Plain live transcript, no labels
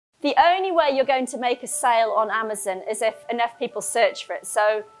The only way you're going to make a sale on Amazon is if enough people search for it.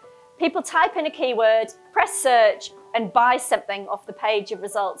 So people type in a keyword, press search, and buy something off the page of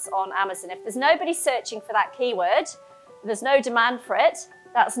results on Amazon. If there's nobody searching for that keyword, there's no demand for it,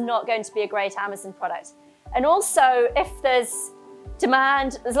 that's not going to be a great Amazon product. And also, if there's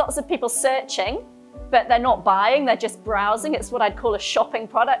demand, there's lots of people searching, but they're not buying, they're just browsing. It's what I'd call a shopping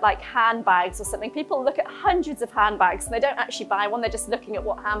product, like handbags or something. People look at hundreds of handbags and they don't actually buy one, they're just looking at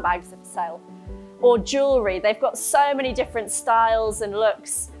what handbags are for sale. Or jewelry, they've got so many different styles and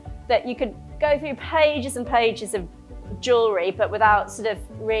looks that you could go through pages and pages of jewelry, but without sort of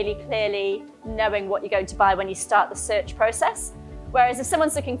really clearly knowing what you're going to buy when you start the search process. Whereas if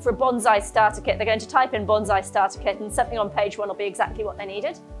someone's looking for a bonsai starter kit, they're going to type in bonsai starter kit and something on page 1 will be exactly what they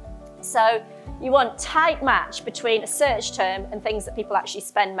needed. So you want tight match between a search term and things that people actually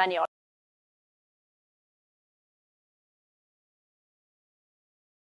spend money on.